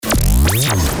For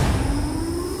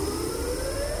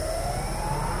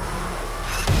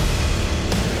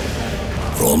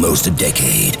almost a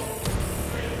decade,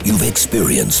 you've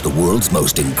experienced the world's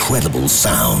most incredible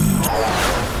sound.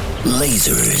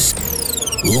 Lasers,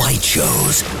 light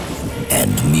shows,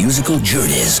 and musical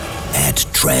journeys at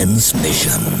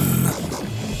Transmission.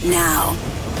 Now,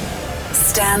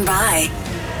 stand by.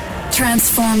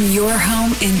 Transform your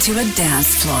home into a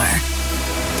dance floor.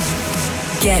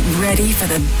 Get ready for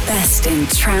the best in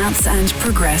trance and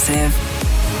progressive.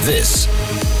 This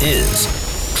is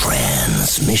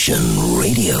Transmission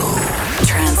Radio.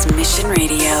 Transmission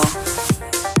Radio.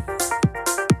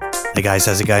 Hey guys,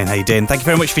 how's it going? How you doing? Thank you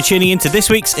very much for tuning in to this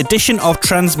week's edition of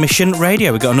Transmission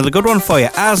Radio. We've got another good one for you.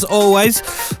 As always,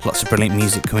 lots of brilliant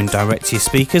music coming direct to your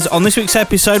speakers. On this week's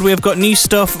episode, we have got new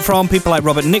stuff from people like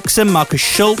Robert Nixon, Marcus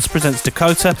Schultz presents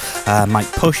Dakota,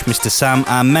 Mike Push, Mr. Sam,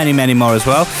 and many, many more as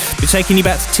well. We're taking you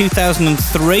back to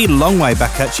 2003, long way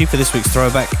back actually, for this week's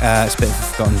throwback. It's a bit of a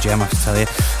forgotten gem, I have to tell you.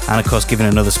 And of course, giving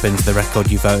another spin to the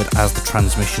record you voted as the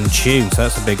Transmission tune, so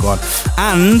that's a big one.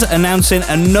 And announcing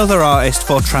another artist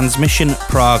for Transmission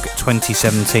Prague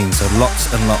 2017, so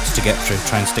lots and lots to get through.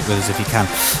 Try and stick with us if you can.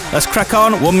 Let's crack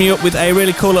on, warm you up with a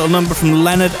really cool little number from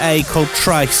Leonard A called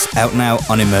Trice, out now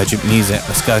on Emergent Music.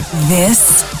 Let's go.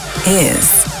 This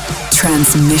is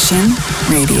Transmission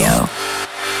Radio.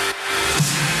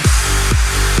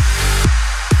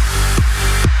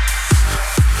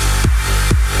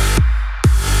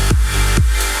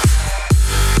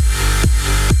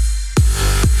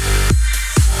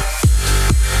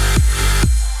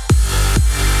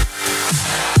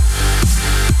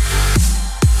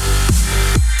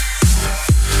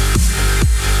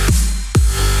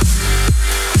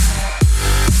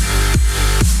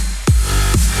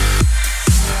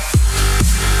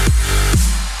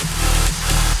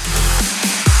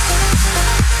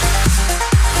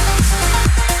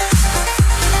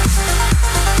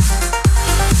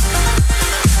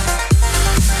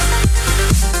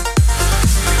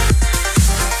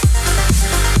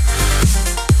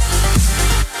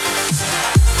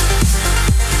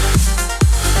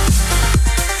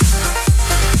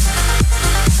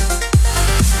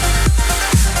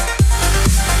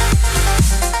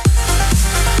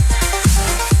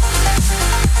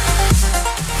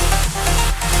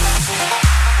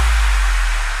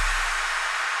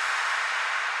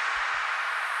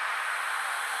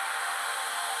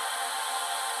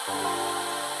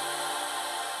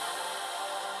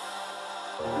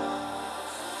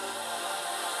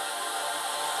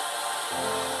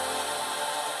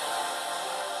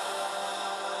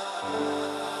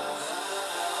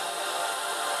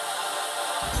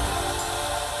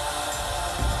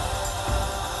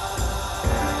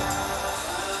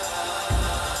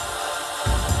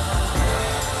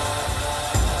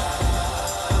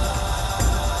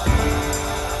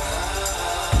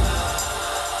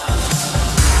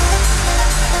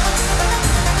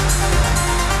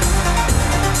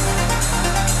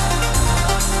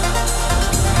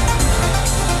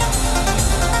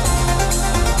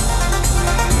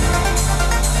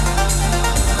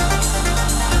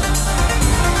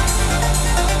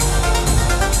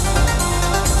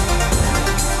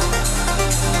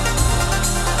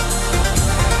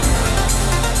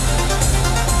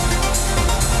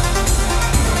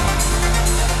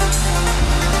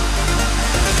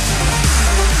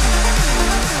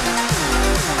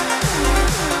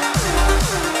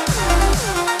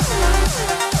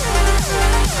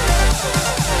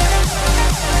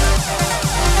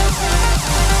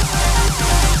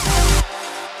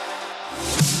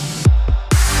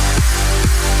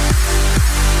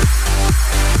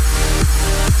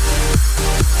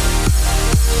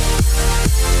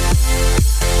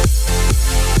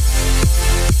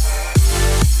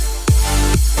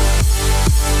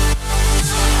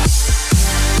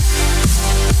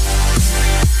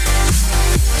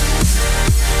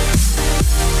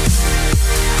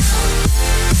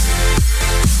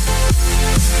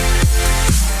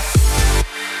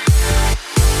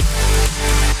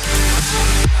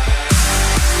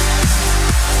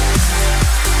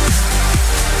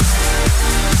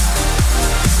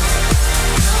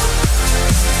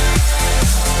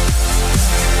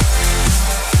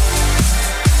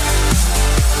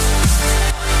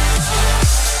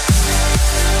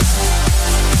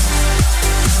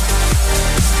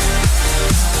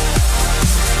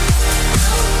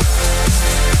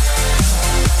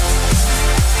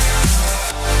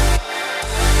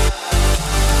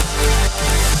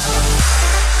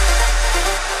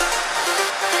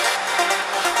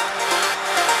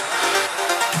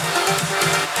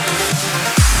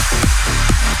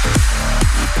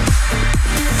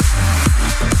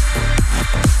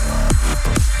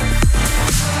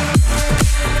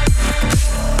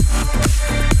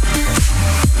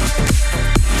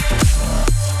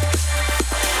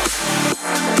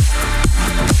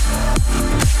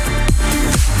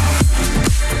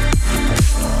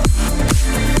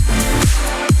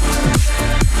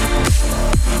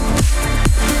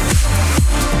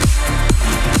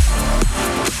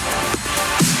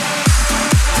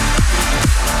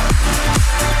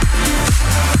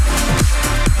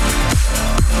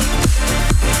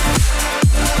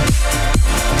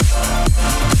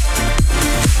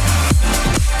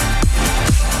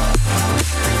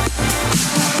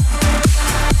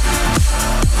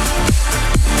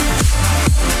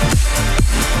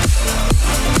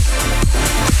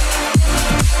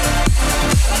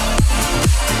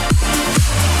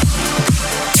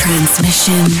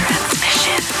 Transmission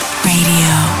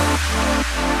Radio.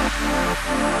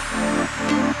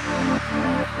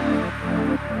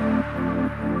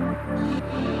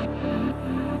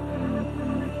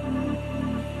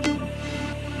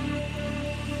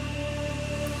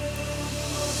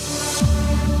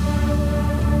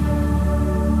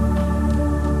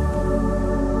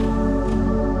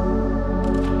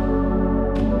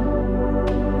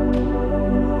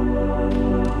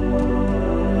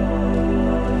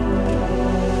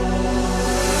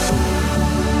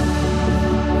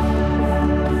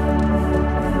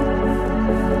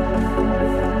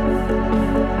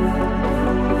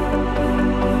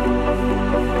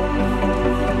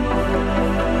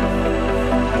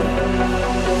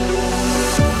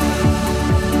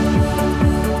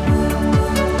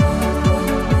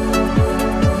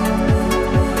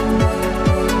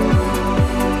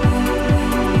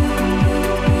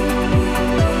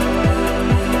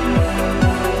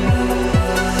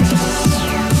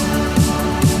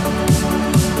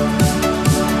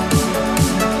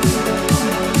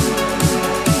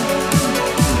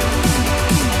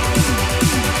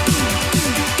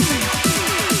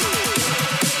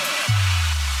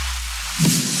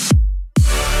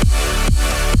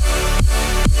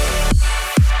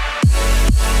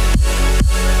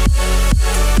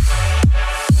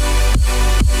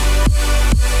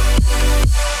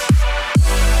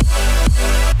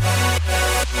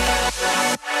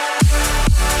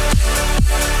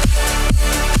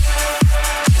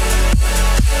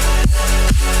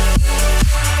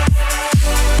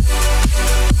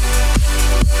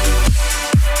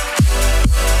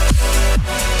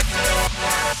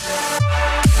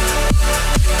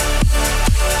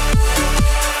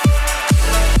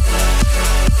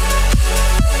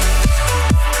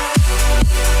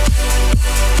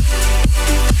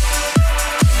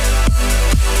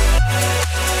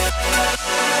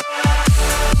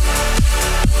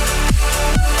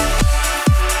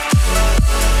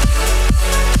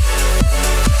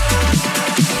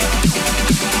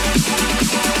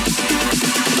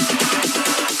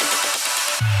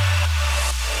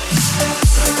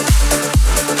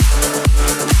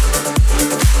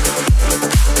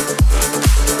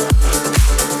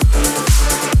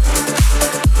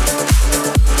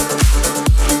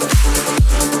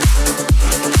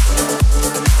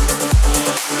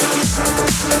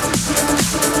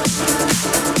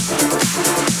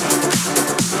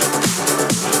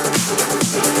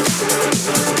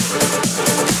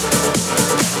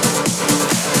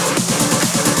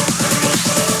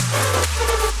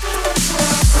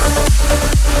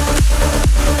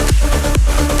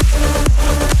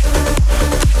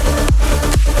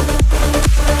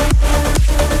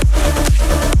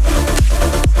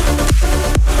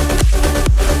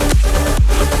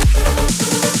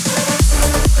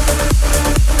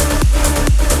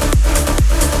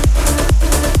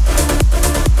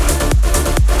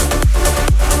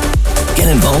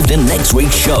 In next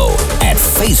week's show at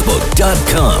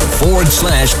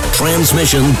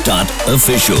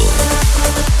facebook.com/transmission.official.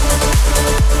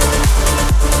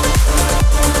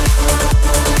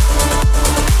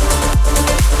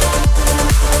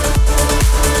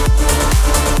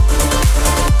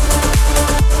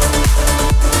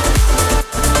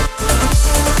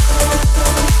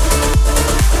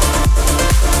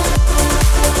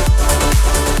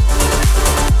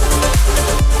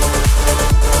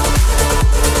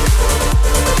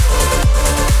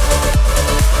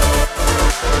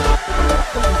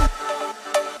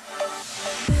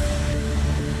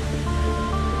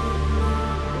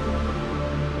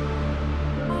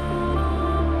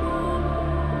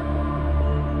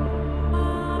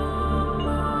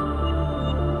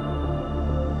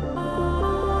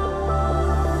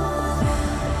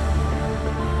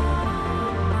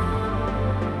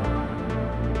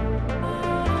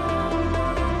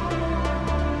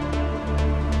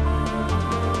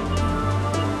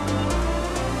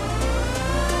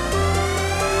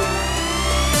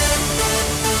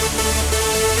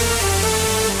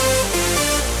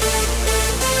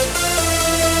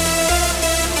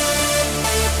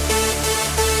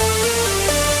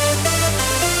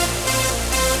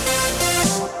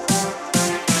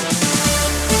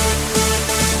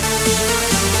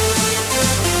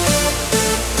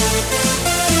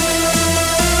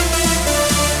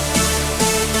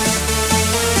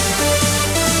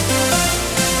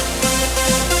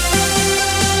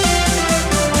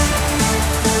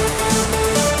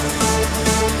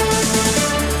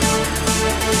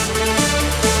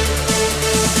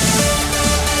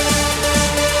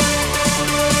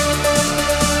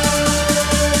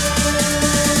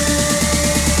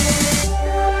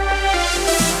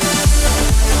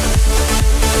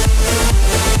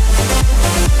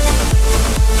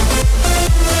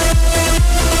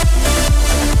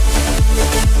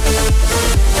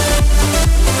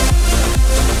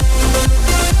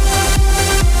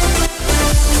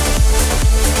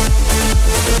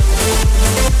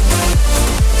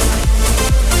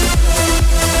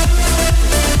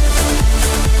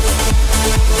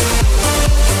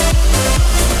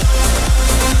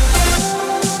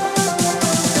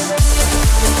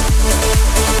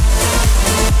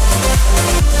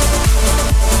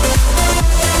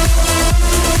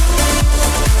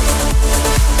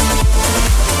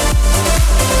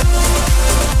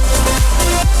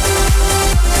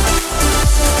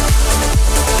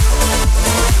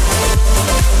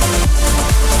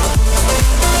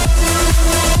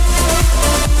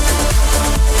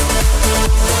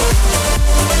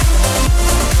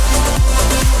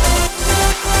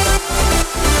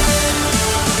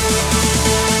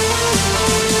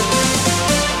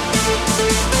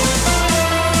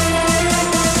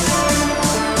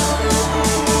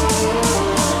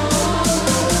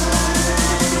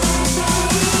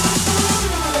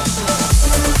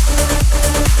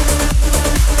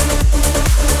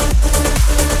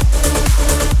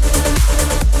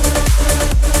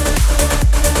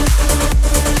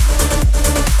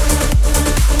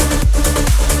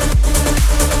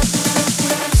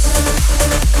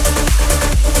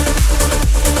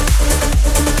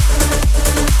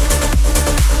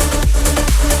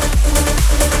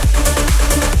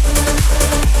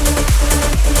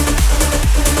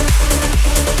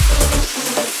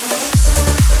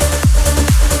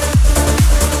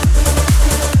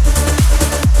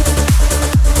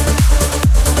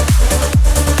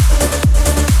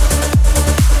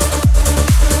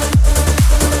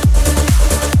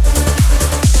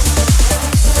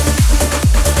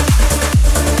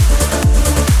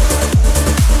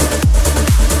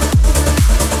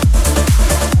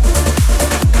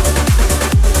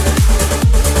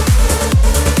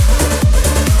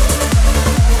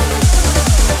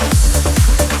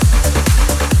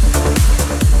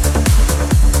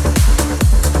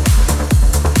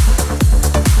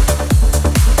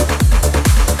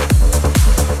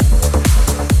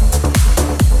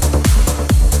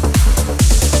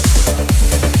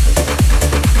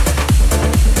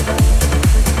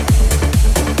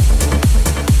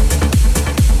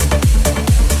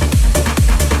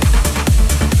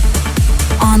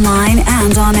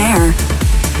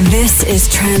 is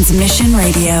Transmission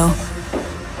Radio.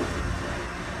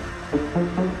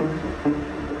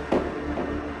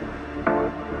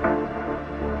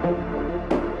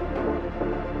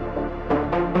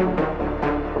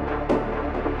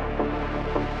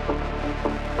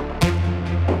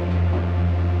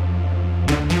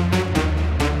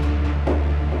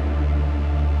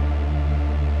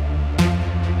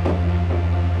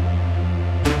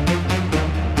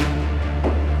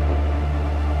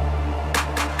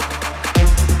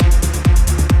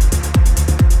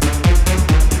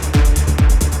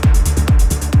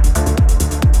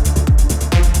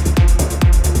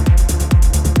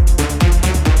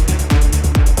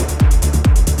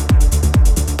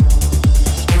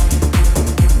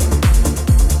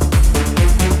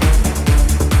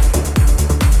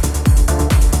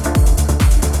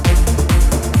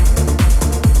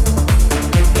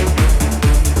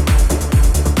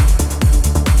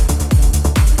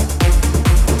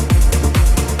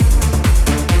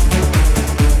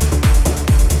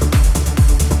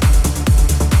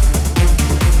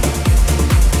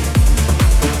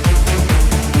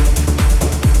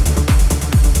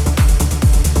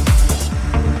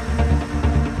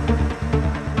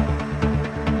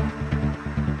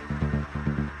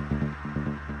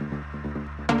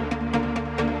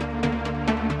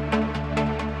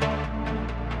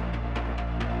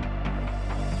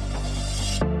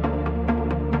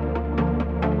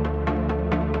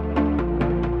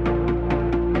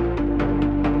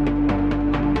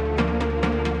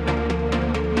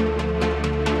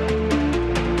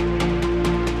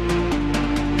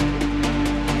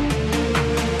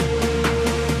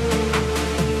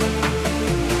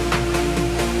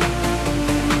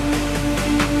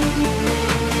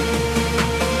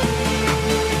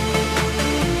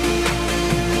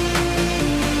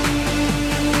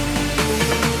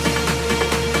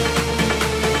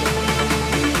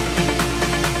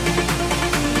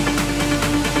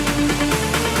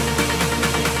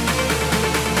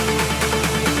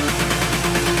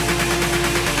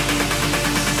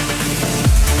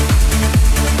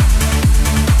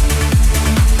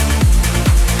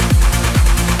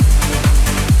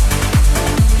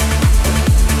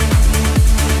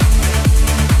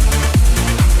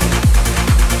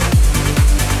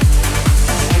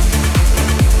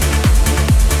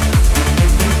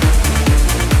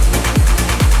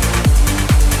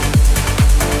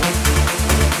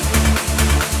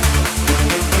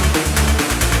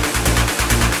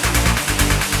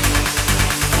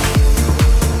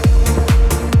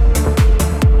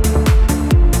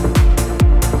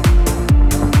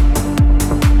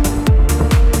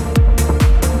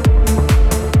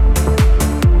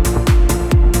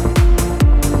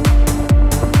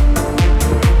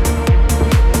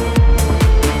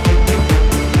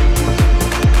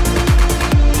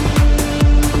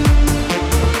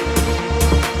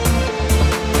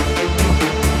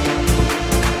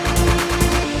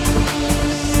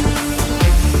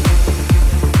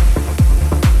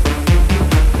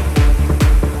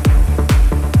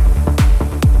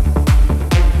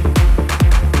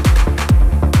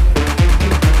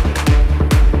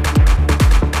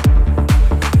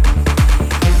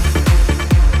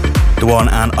 one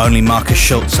and only Markus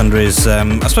Schulz under his,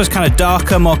 I suppose, kind of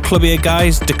darker, more clubbier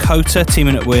guys. Dakota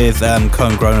teaming up with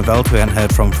Cohen Groneveld, who we hadn't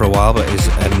heard from for a while, but is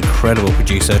an incredible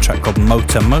producer. A track called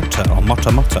Mota Mota, or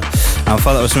Mota Mota. And I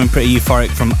thought that was something pretty euphoric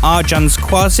from Arjan's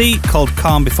Quasi called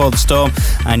Calm Before the Storm.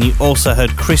 And you also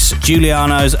heard Chris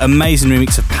Giuliano's amazing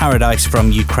remix of Paradise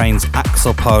from Ukraine's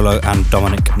Axel Polo and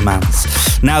Dominic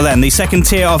Mance. Now then, the second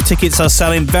tier of tickets are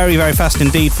selling very, very fast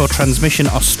indeed for Transmission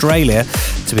Australia,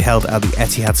 to be held at the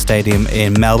Etihad Stadium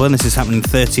in Melbourne. This is happening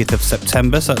 30th of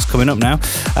September, so it's coming up now.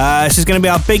 This is going to be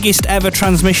our biggest ever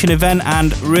Transmission event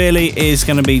and really is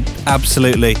going to be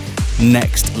absolutely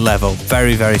next level.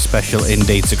 Very, very special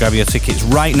indeed. So grab your tickets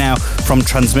right now from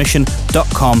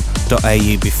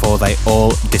transmission.com.au before they all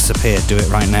disappear. Do it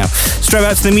right now. Straight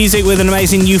back to the music with an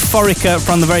amazing Euphorica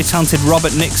from the very talented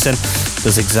Robert Nixon.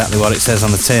 Does exactly what it says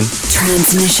on the tin.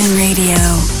 Transmission Radio.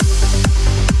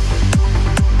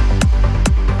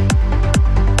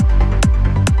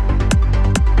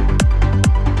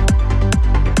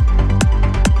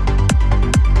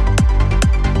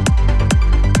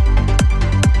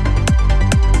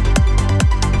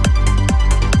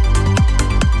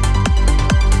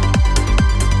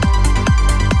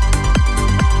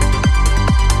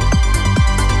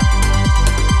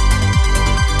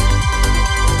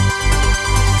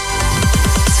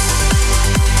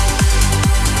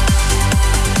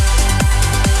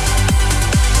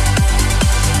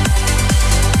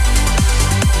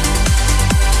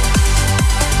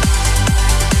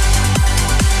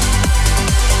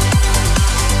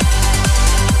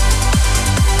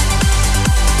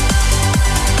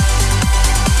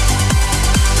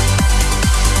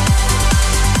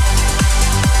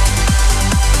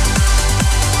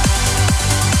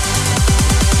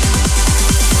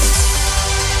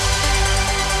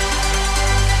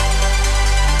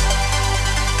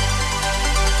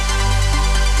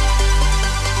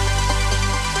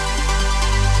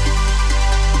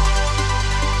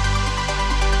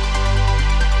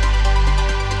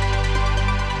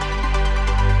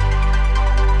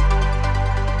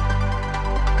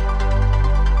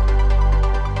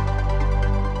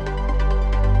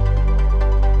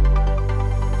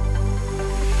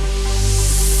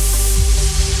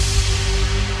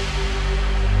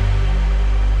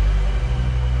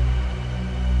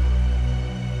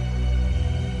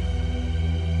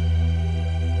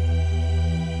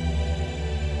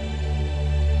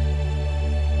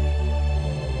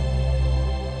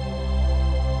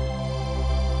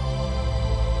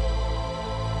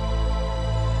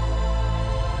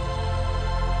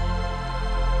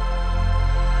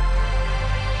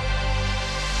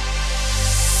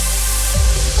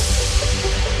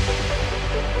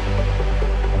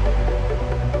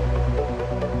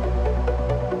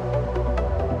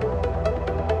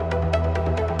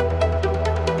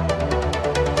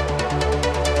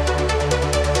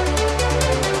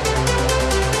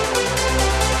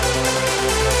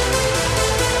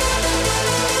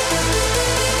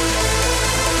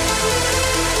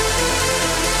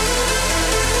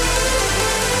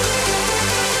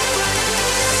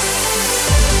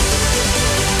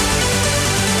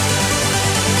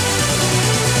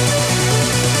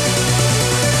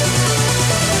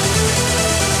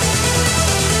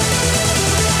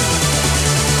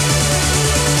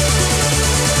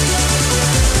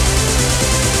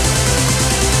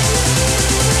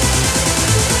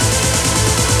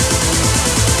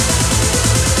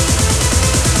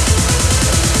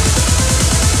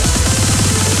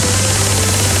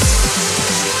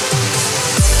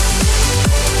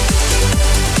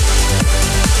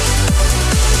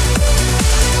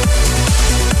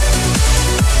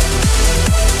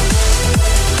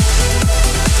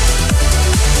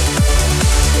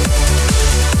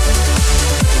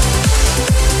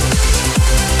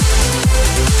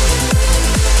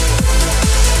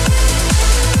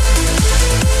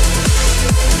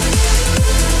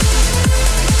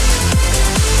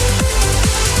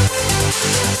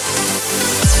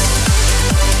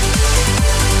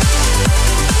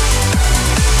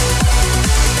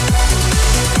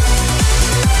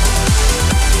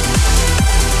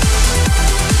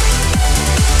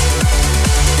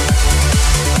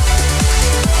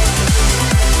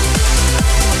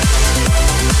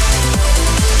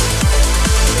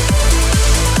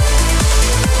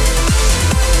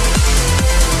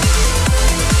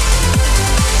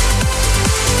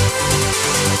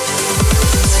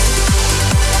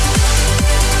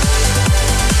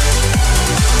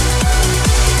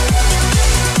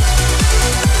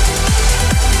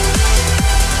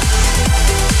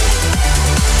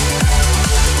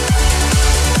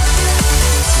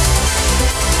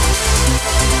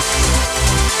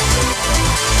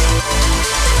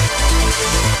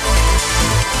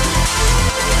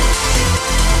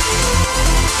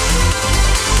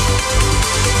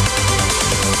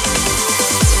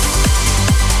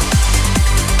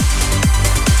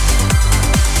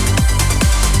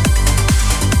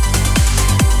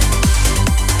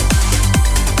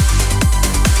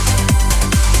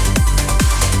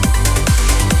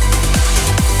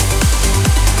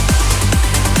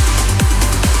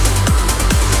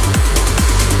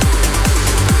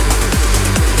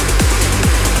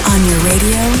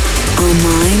 radio,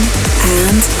 online,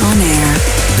 and on air.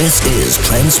 This is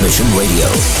Transmission Radio.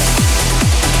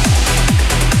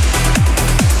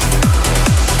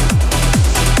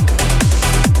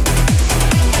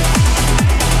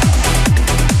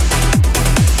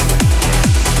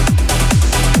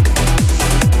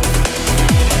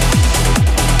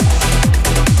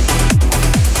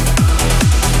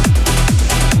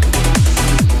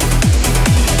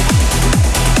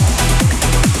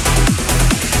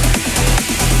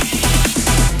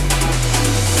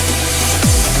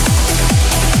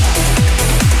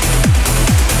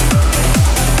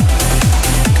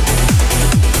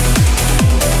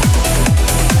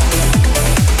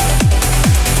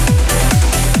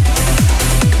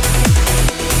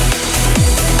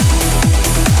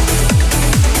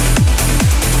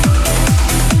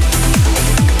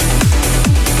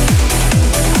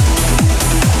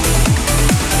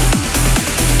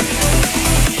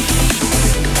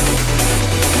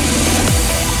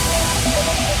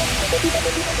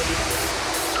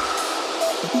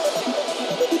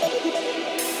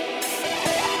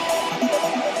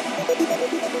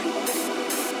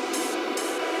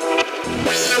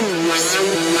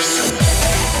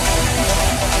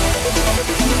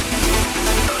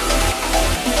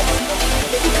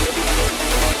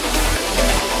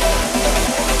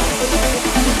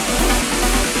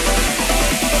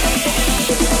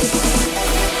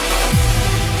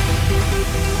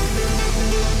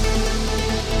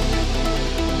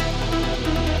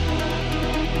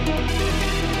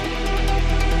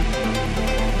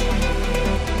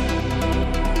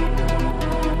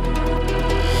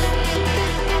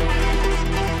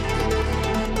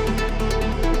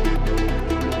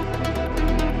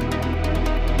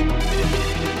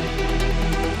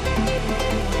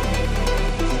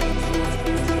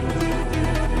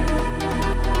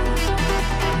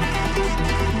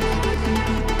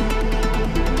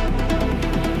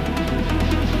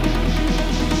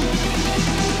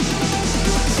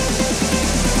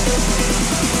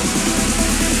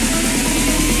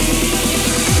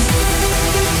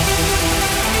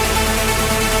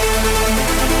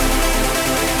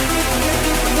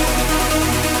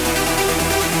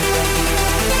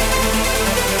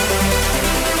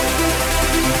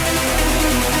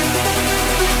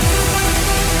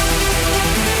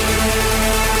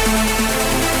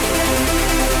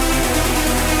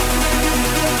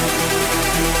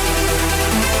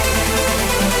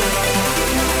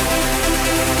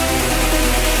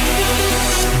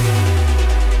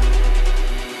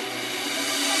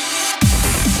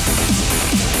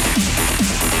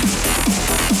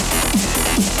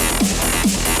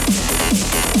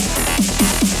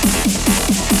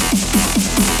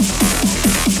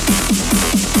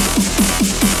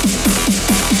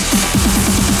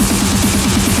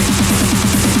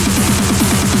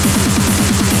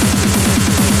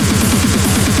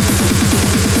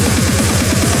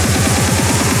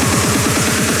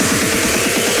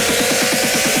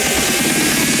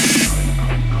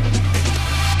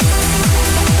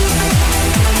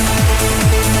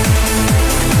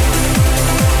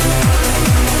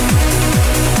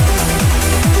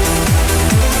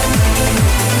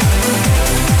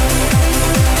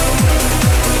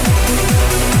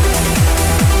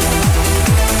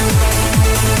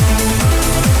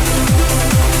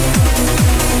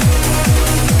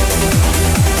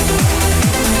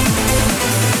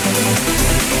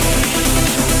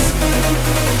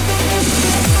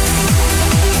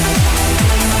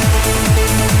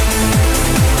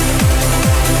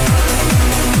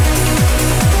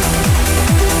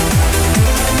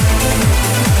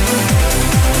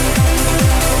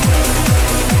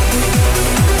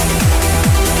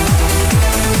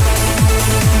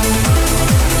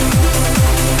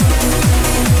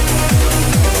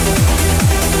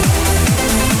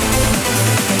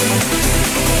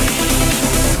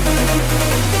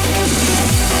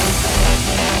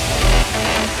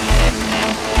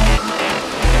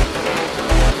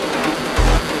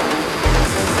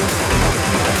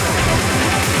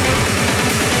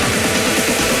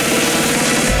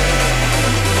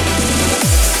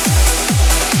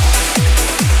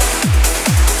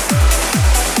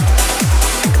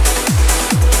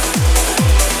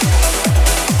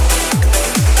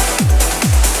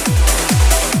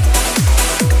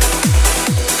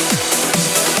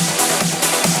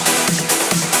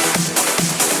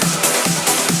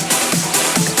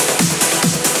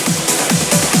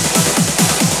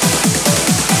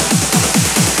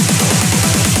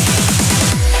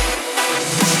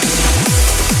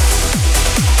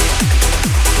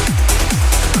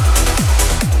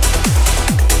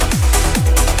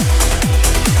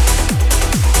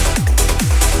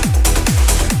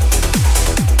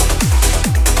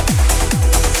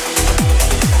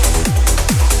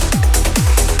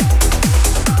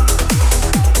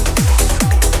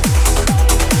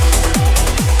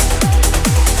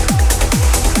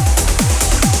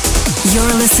 You're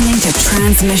listening to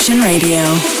Transmission Radio.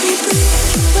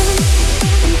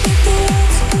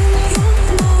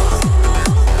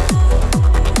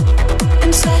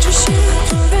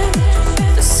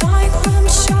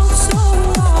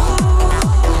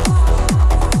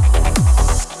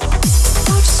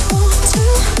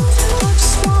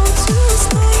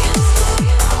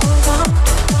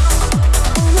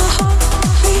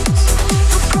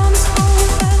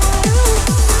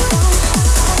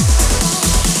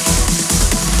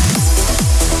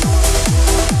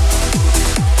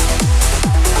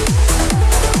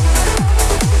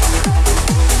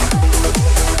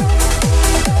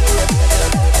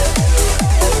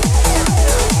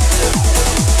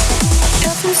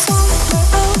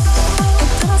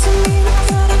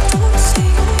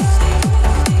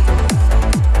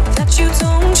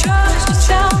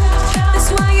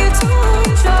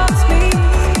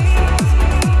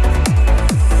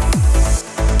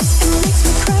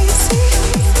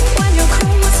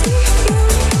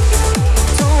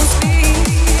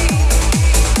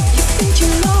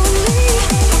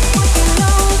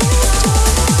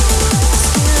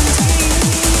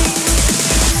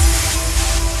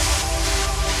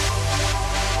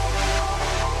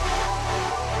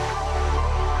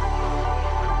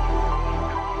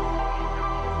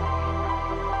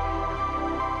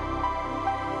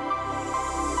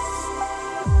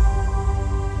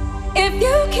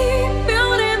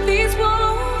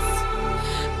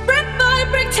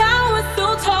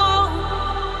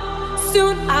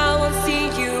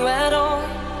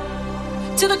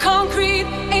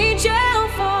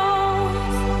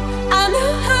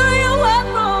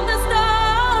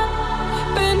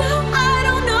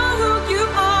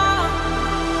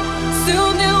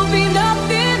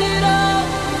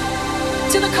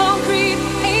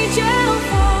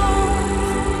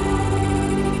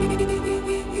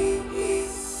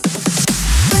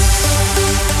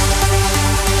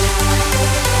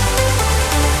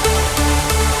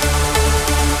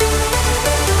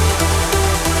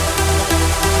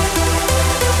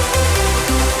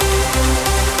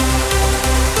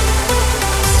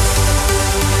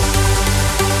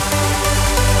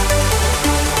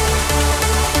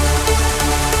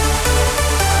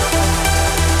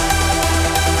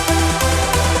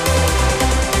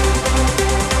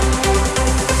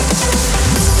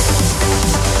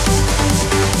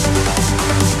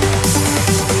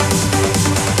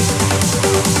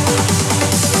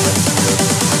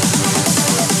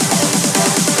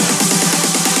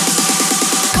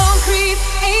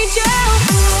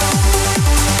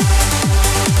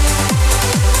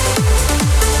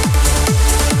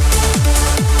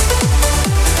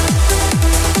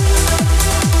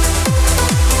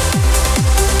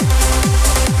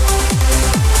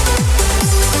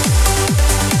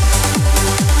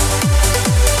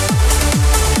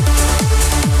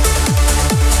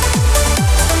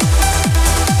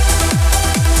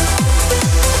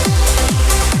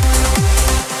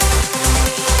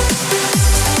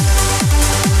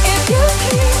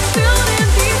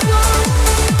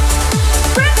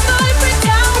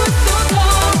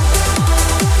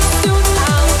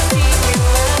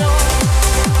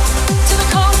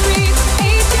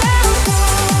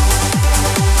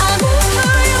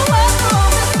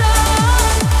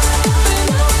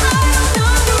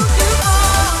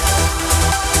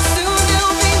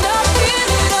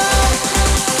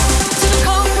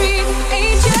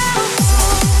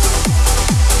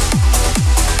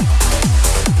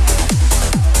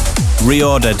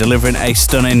 Reorder delivering a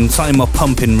stunning, slightly more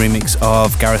pumping remix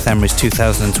of Gareth Emery's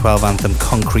 2012 anthem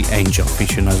Concrete Angel,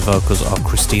 featuring those vocals of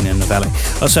Christina Novelli.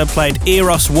 Also played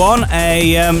Eros 1,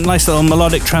 a nice little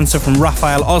melodic transfer from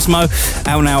Raphael Osmo,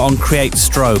 out now on Create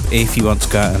Strobe if you want to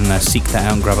go and seek that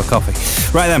out and grab a copy.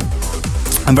 Right then,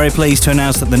 I'm very pleased to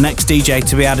announce that the next DJ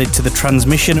to be added to the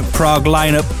Transmission Prague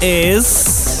lineup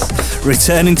is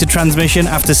returning to Transmission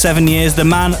after 7 years, the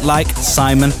man like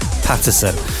Simon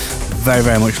Patterson. Very,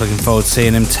 very much looking forward to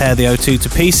seeing him tear the O2 to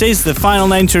pieces. The final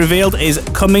name to revealed is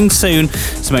coming soon,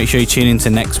 so make sure you tune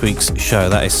into next week's show.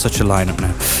 That is such a lineup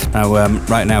now.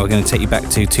 Right now we're going to take you back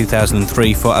to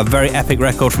 2003 for a very epic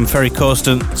record from Ferry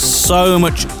Corsten. So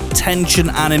much tension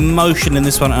and emotion in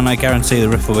this one, and I guarantee the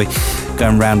riff will be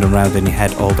going round and round in your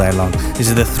head all day long. This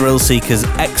is the Thrill Seekers'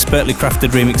 expertly crafted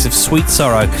remix of Sweet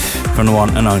Sorrow from the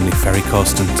one and only Ferry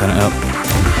Corsten. Turn it up.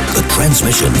 The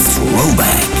Transmission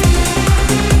Throwback.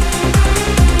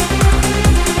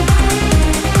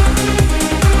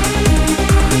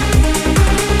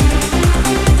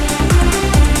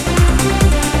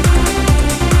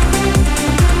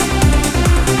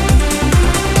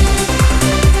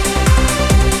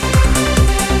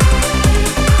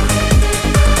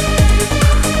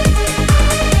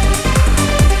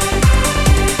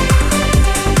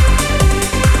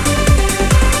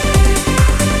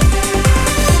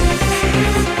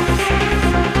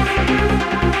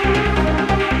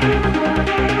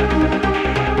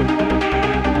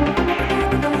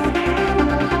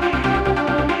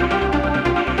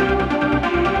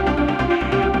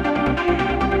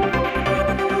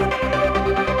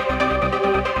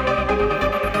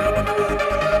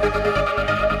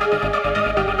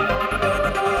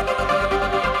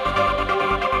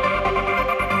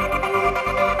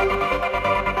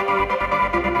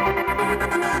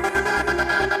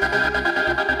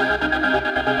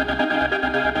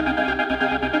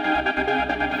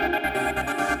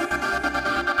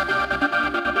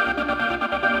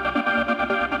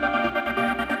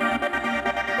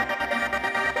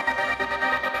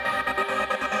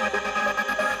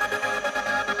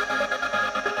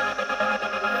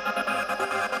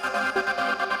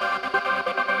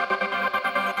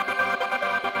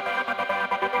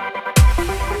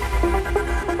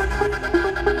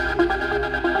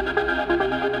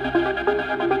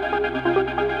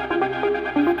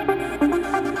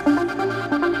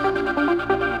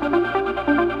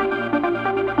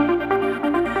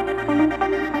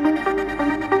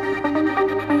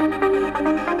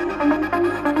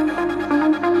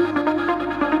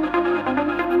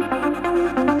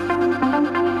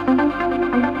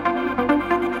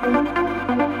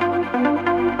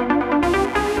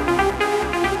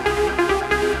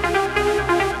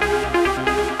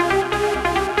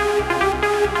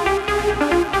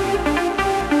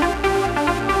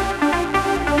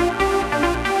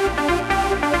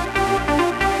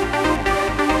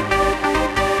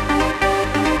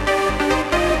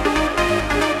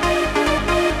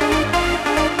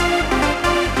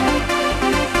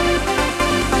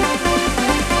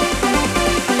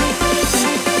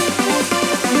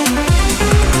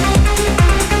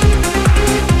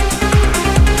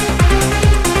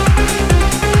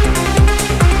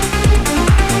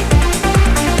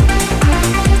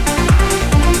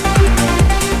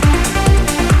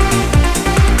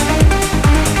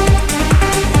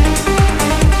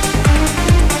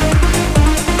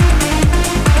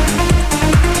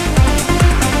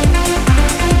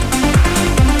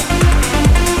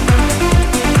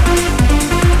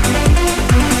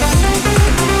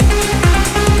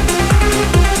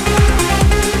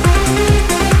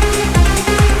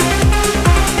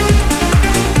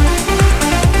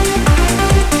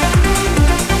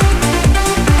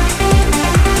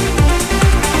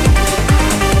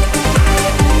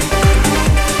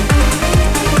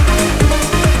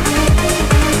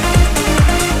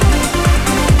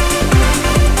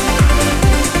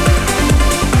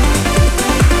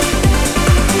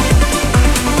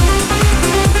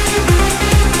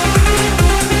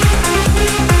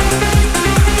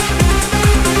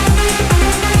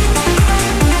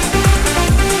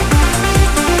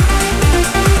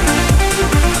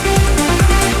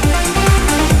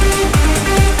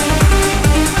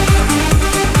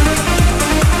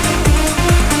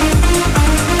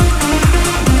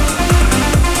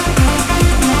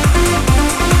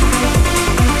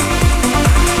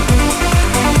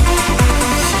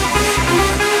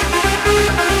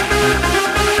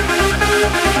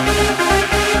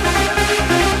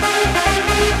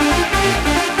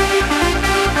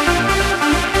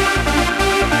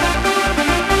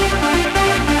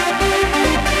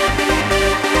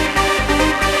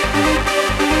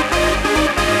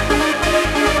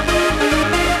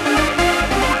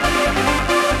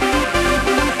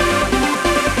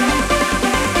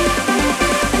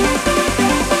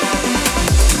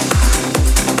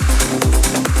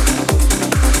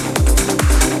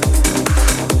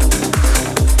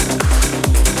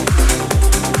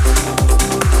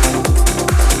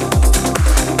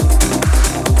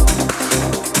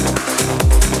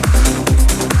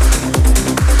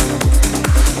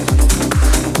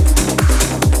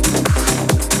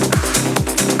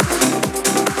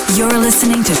 You're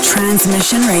listening to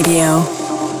Transmission Radio.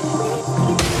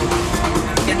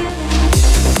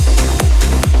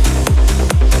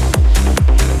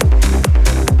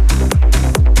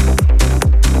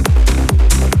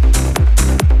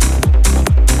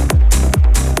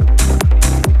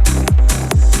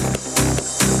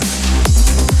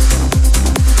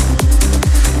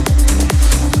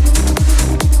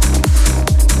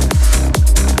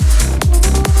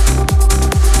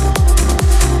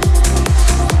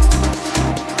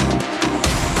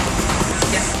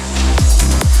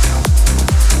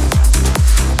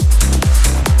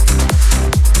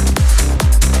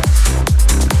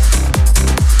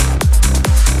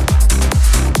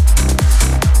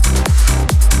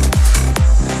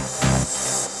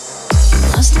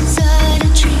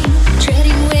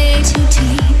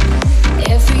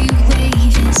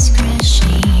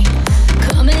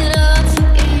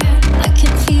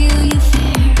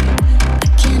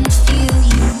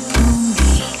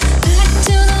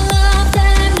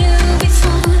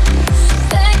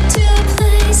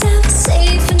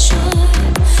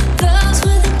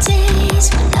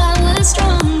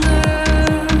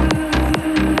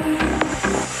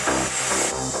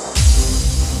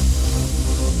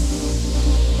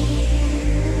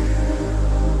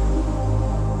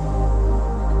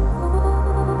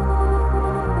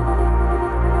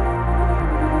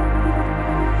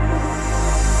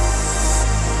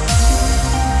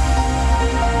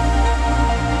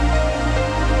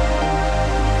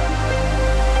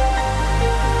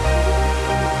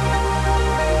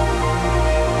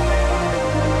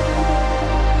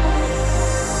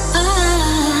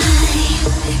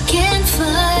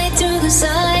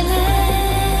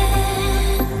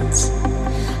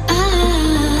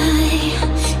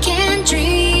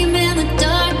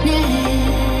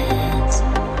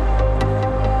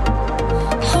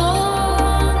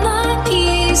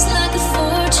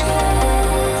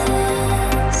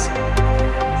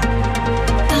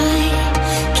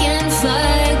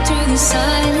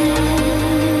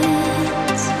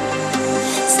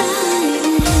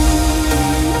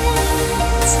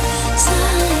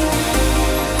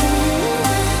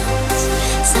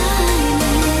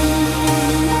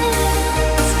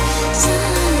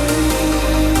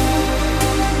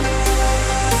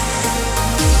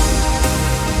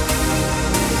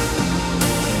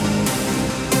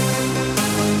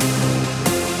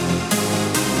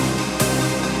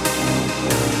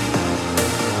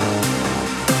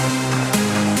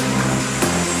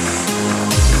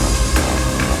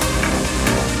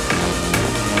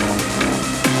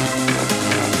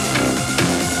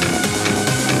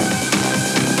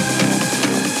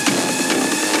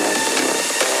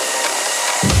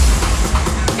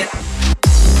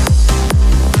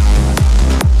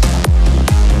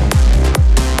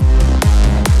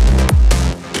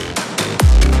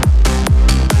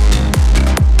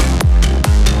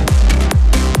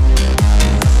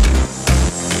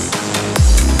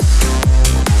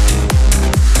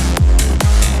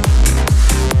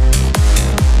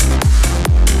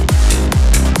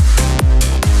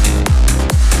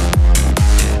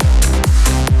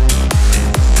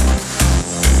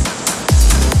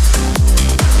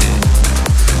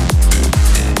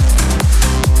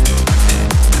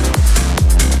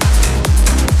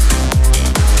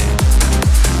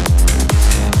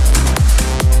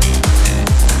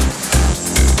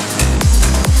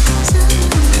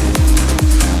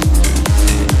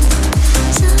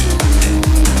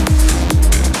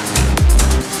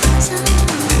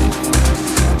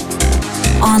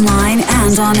 Online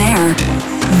and on air.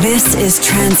 This is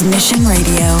Transmission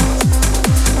Radio.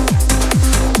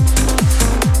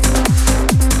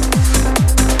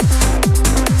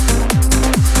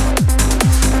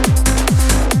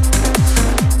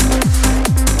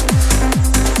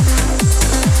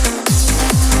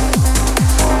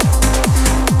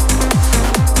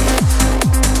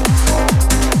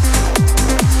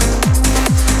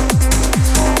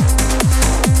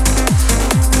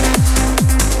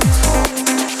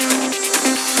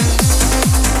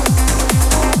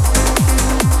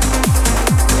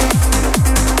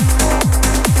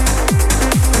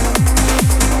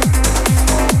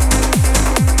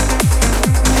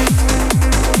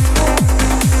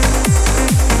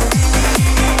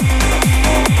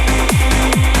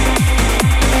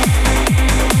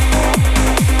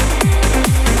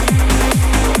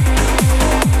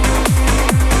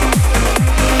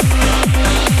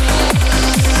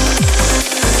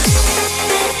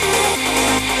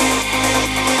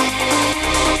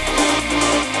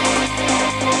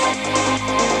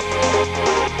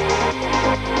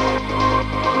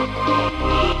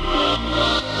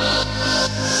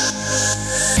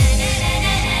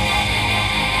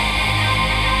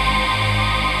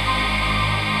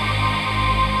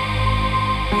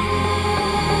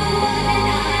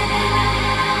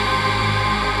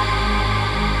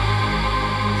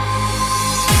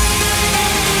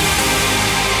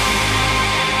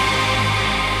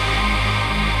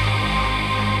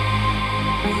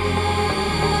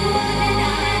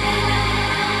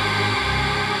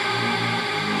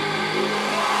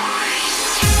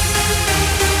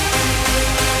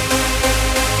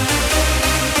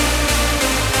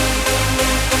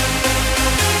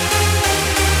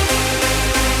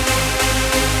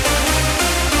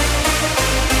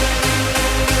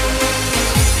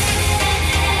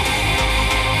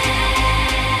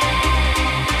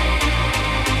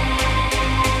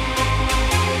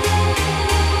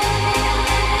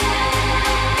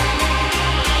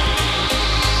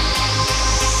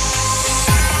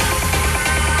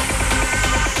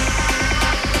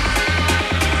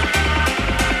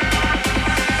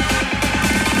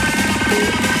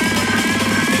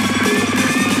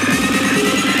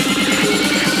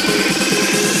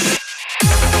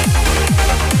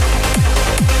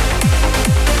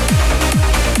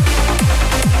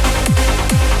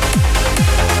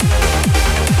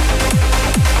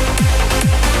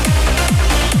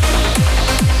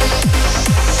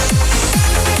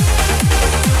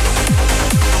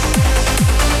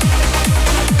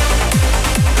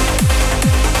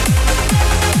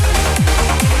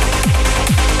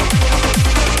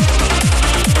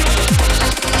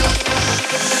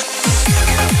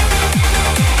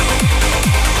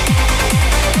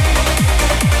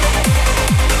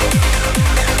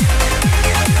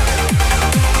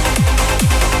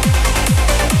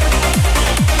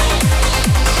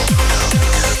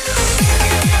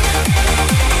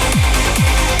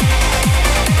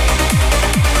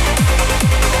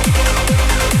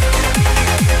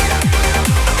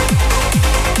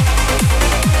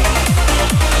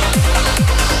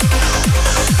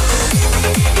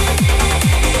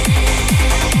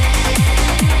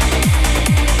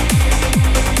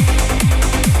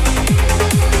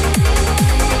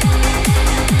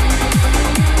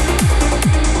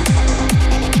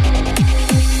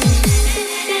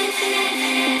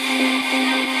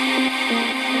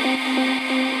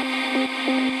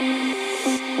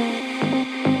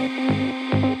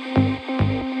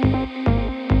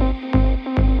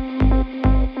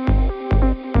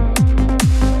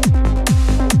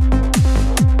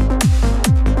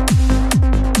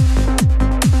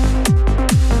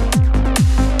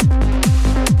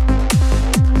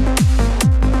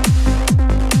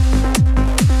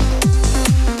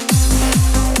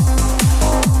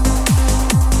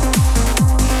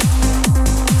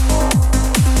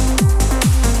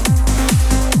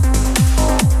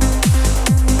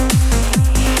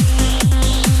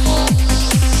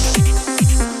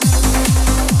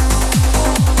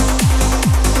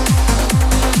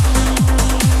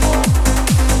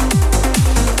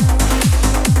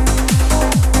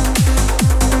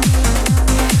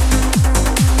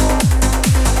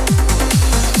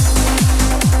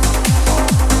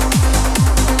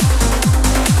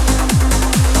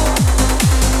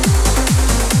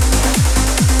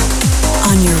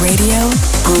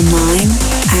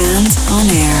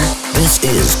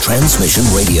 Transmission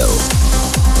Radio.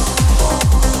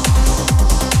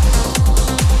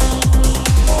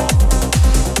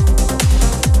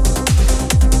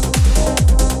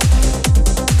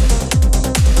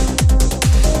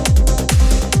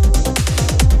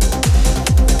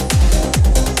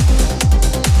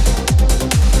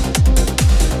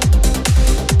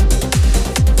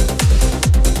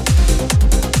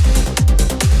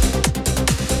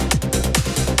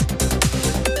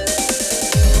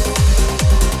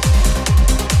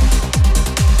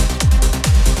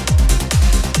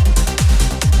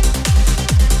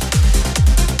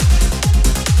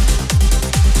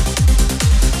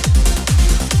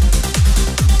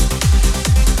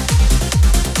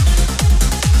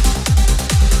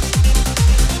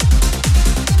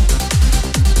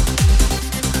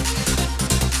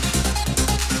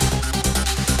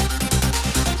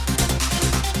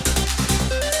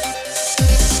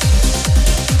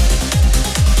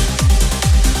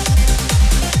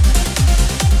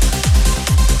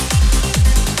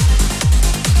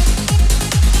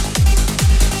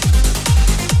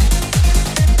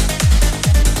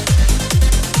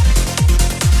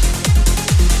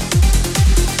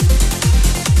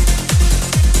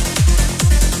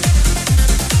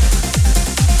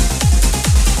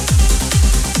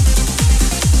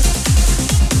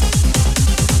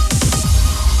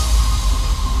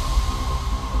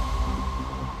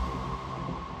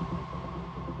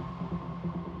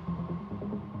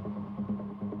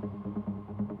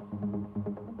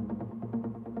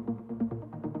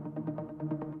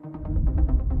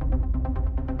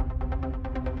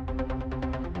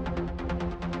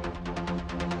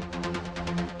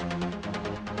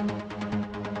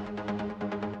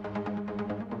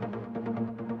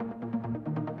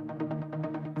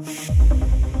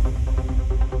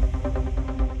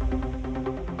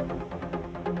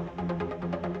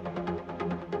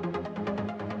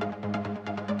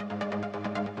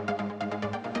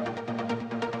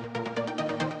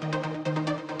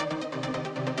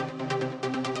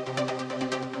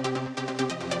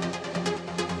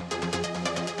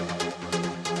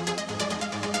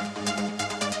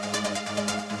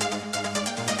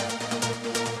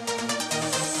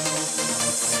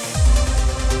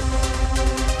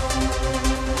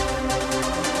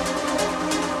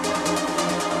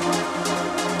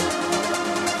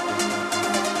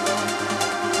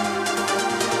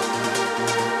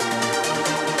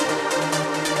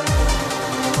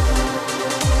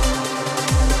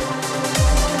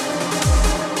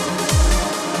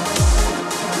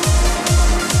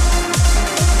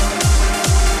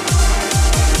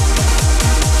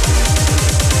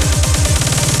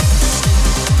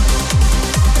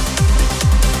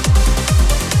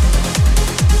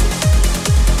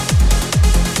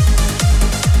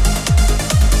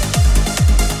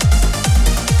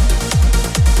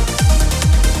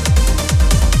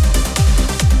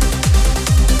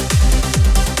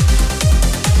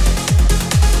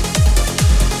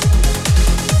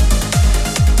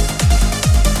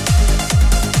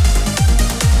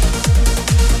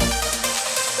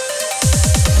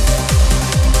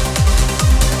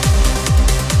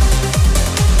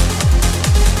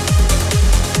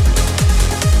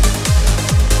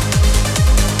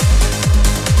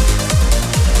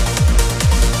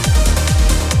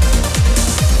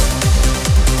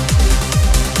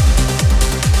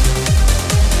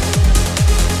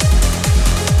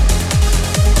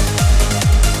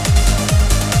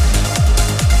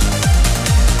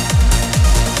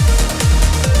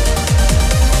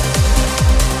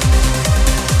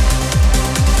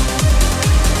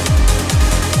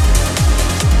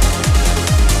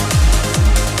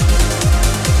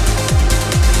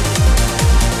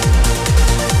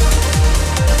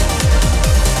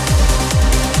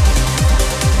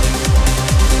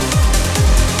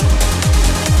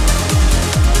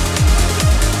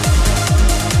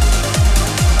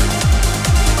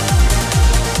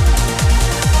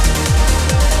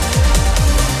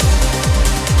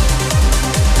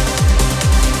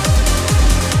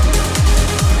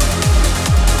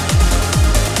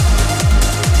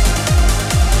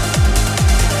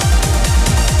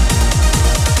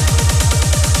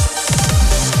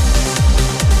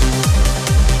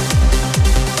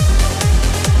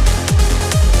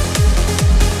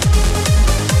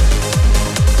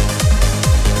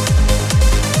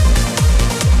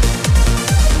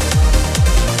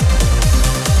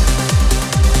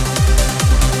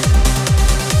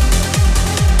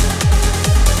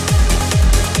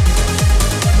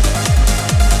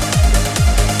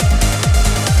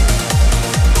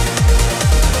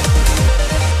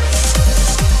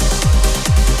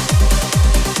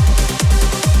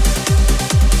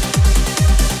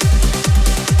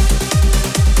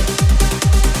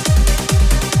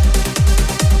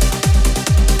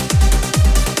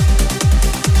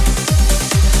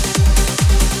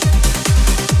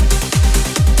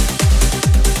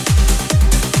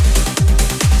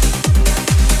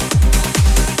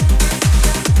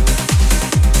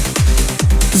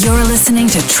 You're listening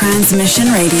to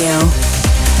Transmission Radio.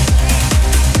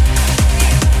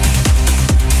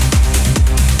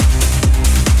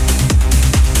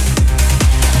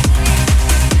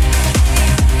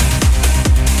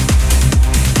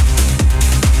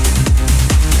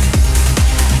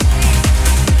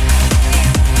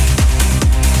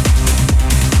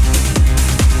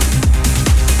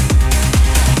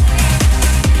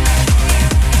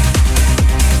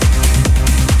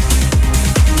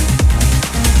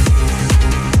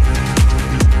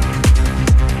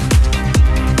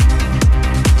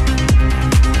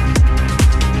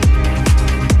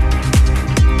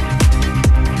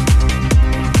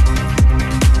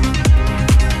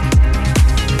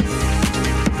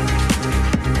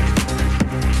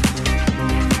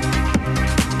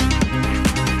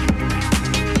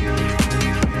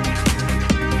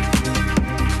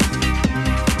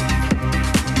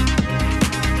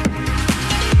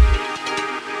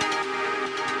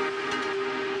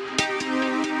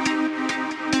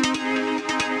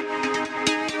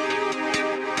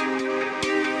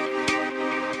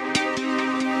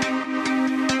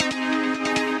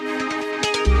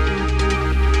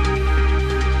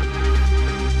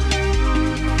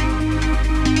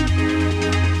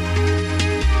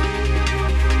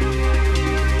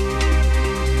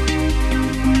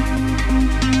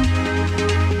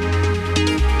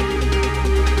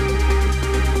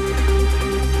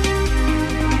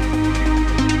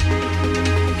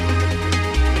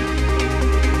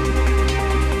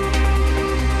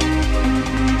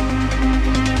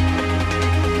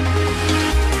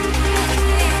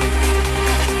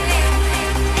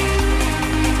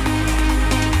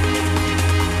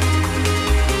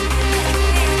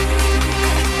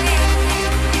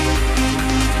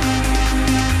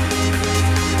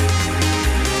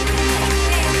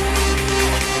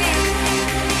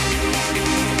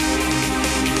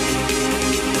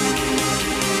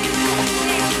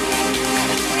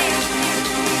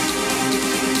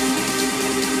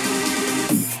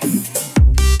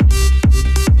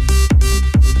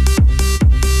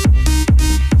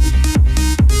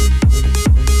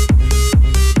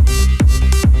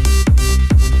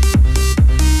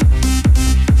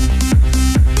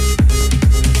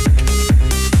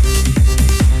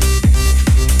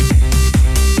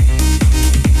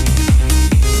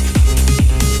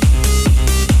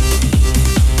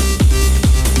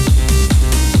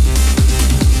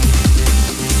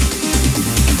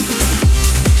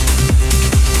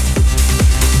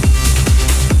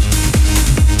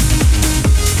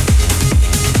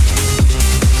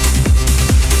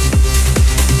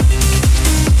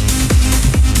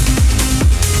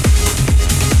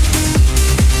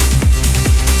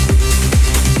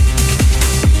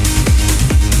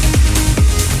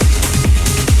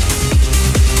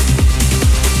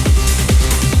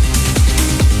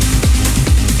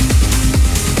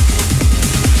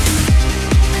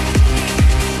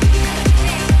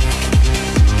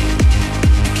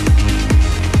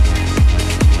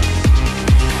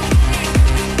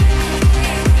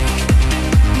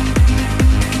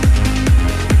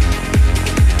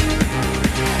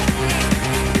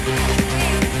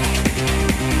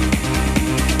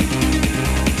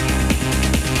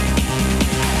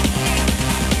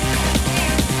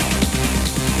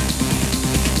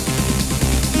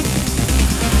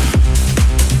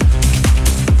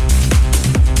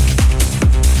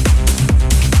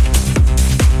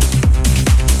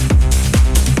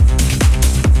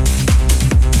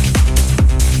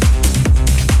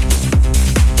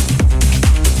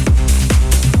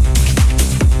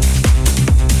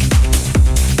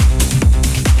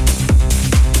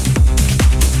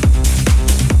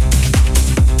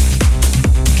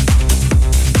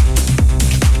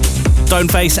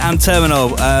 Stoneface and Terminal,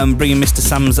 bringing Mr.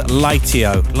 Sam's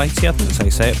Lightio. Lightio, I think that's how you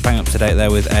say it. Bang up to date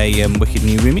there with a wicked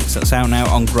new remix that's out now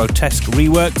on Grotesque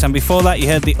Reworked. And before that, you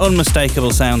heard the unmistakable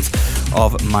sounds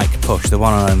of Mike Push, the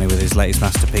one and only with his latest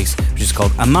masterpiece, which is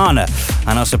called Amana. And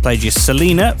I also played you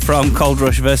Selena from Cold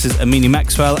Rush versus Amini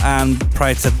Maxwell. And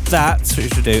prior to that, what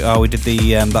did we do? Oh, we did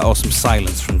the that awesome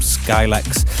Silence from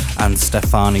Skylex and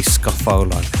Stefani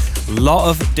Scoffolo. A lot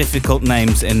of difficult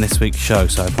names in this week's show,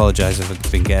 so I apologise if I've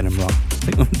been getting them wrong. I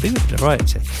think we did it right,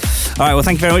 actually. Alright, well,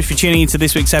 thank you very much for tuning into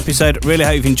this week's episode. Really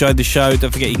hope you've enjoyed the show.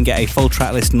 Don't forget you can get a full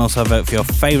track list and also vote for your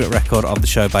favourite record of the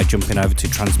show by jumping over to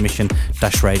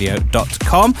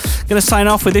transmission-radio.com. Going to sign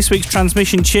off with this week's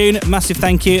Transmission tune. Massive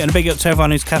thank you and a big up to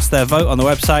everyone who's cast their vote on the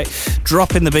website.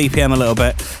 Dropping the BPM a little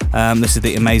bit. This is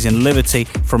the amazing Liberty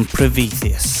from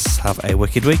Prometheus. Have a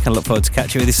wicked week and look forward to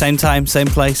catching you at the same time, same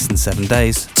place in 7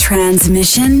 days.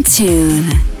 Transmission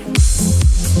tune.